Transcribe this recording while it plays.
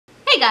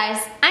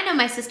guys, I know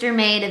my sister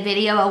made a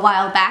video a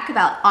while back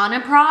about Elsa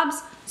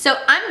Probz, so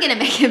I'm gonna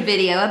make a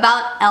video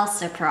about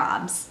Elsa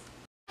Probz.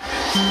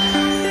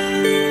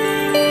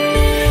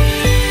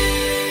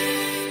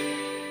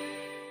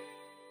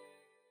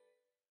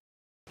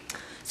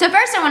 So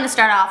first I want to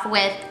start off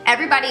with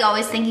everybody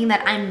always thinking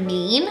that I'm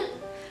mean.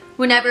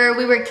 Whenever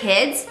we were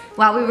kids,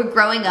 while we were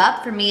growing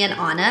up, for me and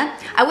Anna,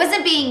 I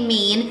wasn't being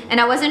mean and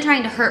I wasn't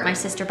trying to hurt my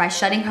sister by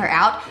shutting her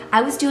out.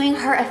 I was doing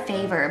her a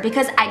favor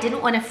because I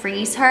didn't want to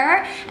freeze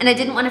her and I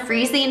didn't want to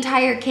freeze the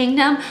entire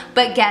kingdom,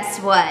 but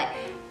guess what?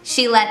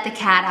 She let the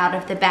cat out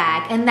of the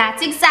bag and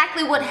that's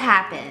exactly what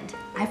happened.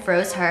 I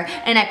froze her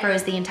and I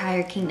froze the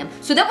entire kingdom.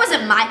 So that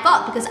wasn't my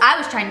fault because I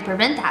was trying to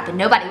prevent that, but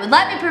nobody would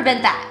let me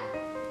prevent that.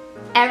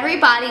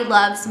 Everybody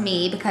loves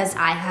me because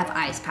I have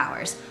ice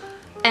powers.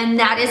 And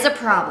that is a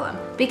problem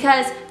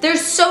because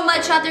there's so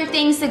much other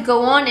things that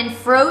go on in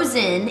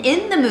Frozen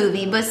in the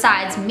movie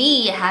besides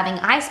me having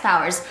ice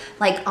powers,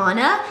 like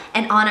Anna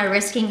and Anna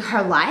risking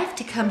her life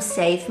to come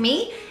save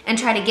me and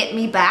try to get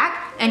me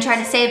back and try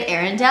to save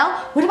Arendelle.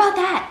 What about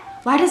that?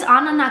 Why does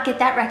Anna not get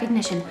that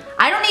recognition?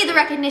 I don't need the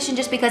recognition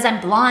just because I'm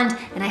blonde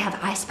and I have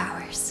ice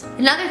powers.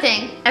 Another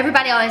thing,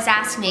 everybody always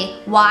asks me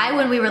why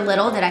when we were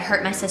little did I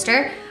hurt my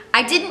sister?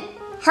 I didn't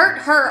hurt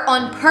her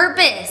on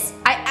purpose.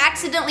 I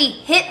accidentally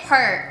hit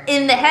her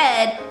in the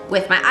head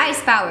with my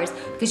ice powers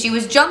because she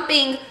was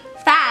jumping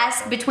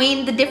fast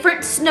between the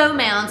different snow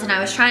mounds and I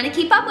was trying to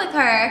keep up with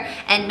her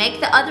and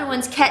make the other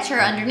ones catch her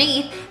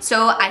underneath.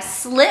 So I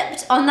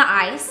slipped on the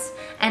ice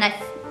and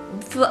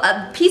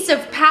a piece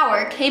of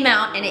power came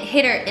out and it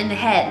hit her in the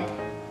head.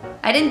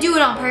 I didn't do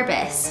it on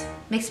purpose.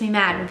 Makes me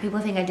mad when people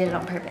think I did it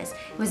on purpose.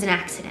 It was an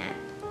accident.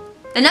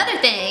 Another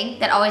thing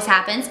that always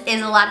happens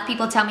is a lot of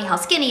people tell me how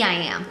skinny I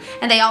am.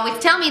 And they always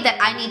tell me that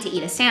I need to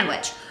eat a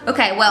sandwich.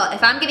 Okay, well,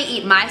 if I'm gonna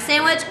eat my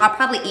sandwich, I'll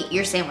probably eat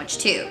your sandwich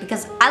too,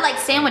 because I like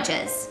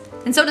sandwiches.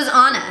 And so does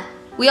Anna.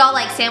 We all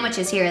like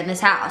sandwiches here in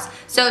this house.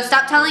 So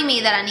stop telling me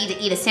that I need to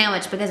eat a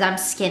sandwich because I'm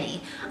skinny.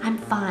 I'm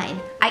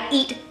fine. I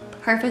eat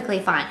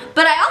perfectly fine.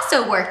 But I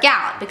also work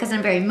out because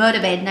I'm very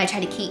motivated and I try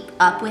to keep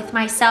up with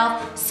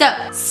myself. So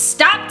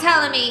stop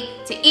telling me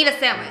to eat a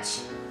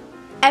sandwich.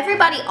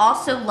 Everybody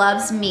also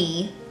loves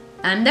me.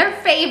 I'm their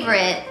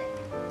favorite.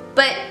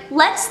 But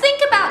let's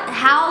think about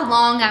how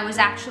long I was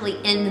actually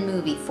in the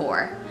movie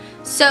for.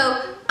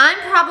 So I'm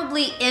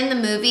probably in the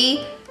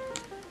movie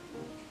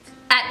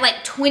at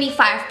like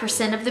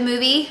 25% of the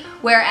movie,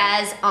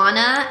 whereas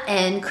Anna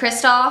and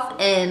Kristoff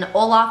and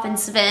Olaf and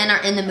Sven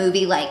are in the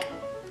movie like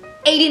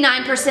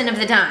 89% of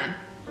the time.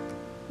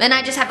 And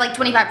I just have like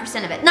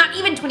 25% of it. Not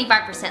even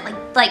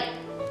 25%, like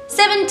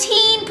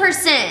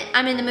 17%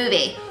 I'm in the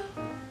movie.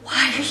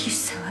 Why are you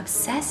so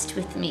obsessed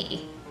with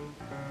me?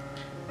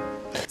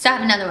 So I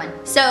have another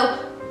one.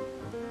 So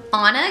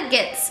Anna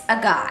gets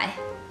a guy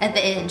at the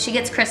end. She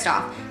gets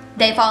Kristoff.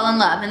 They fall in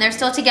love and they're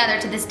still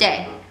together to this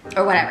day.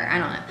 Or whatever, I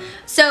don't know.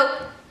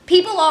 So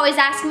people always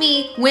ask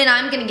me when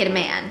I'm gonna get a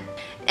man.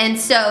 And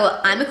so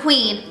I'm a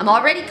queen, I'm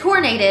already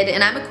coronated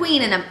and I'm a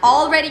queen and I'm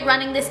already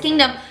running this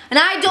kingdom and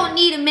I don't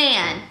need a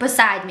man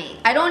beside me.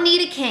 I don't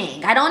need a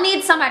king. I don't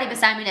need somebody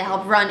beside me to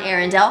help run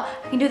Arendelle.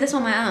 I can do this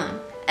on my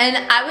own. And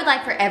I would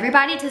like for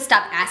everybody to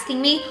stop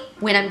asking me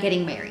when I'm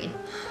getting married.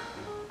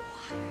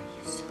 Why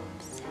are you so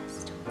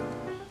obsessed with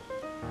me?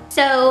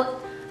 So,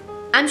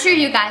 I'm sure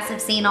you guys have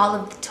seen all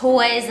of the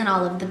toys and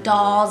all of the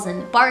dolls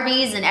and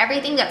Barbies and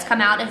everything that's come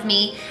out of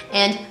me.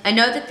 And I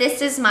know that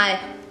this is my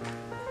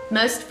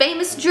most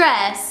famous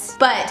dress,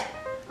 but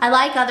I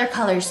like other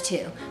colors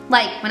too.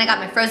 Like when I got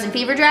my Frozen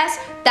Fever dress,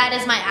 that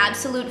is my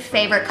absolute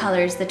favorite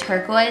colors, the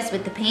turquoise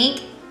with the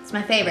pink. It's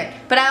my favorite.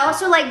 But I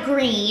also like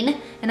green,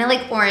 and I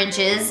like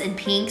oranges and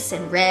pinks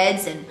and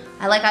reds, and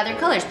I like other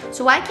colors.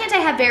 So why can't I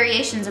have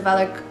variations of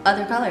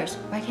other colors?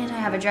 Why can't I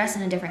have a dress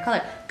in a different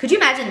color? Could you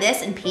imagine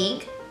this in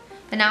pink?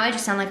 But now I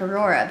just sound like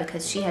Aurora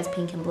because she has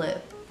pink and blue,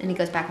 and it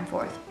goes back and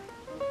forth.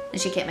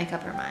 And she can't make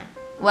up her mind.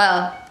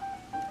 Well,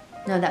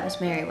 no, that was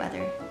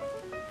Merryweather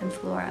and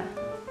Flora.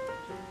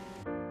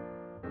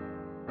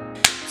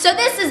 So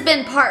this has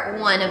been part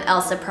 1 of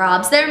Elsa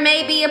Probz. There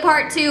may be a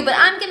part 2, but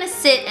I'm gonna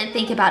sit and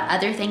think about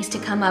other things to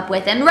come up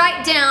with and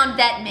write down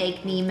that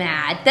make me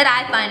mad, that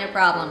I find a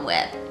problem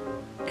with.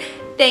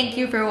 Thank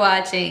you for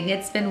watching.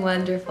 It's been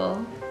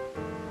wonderful.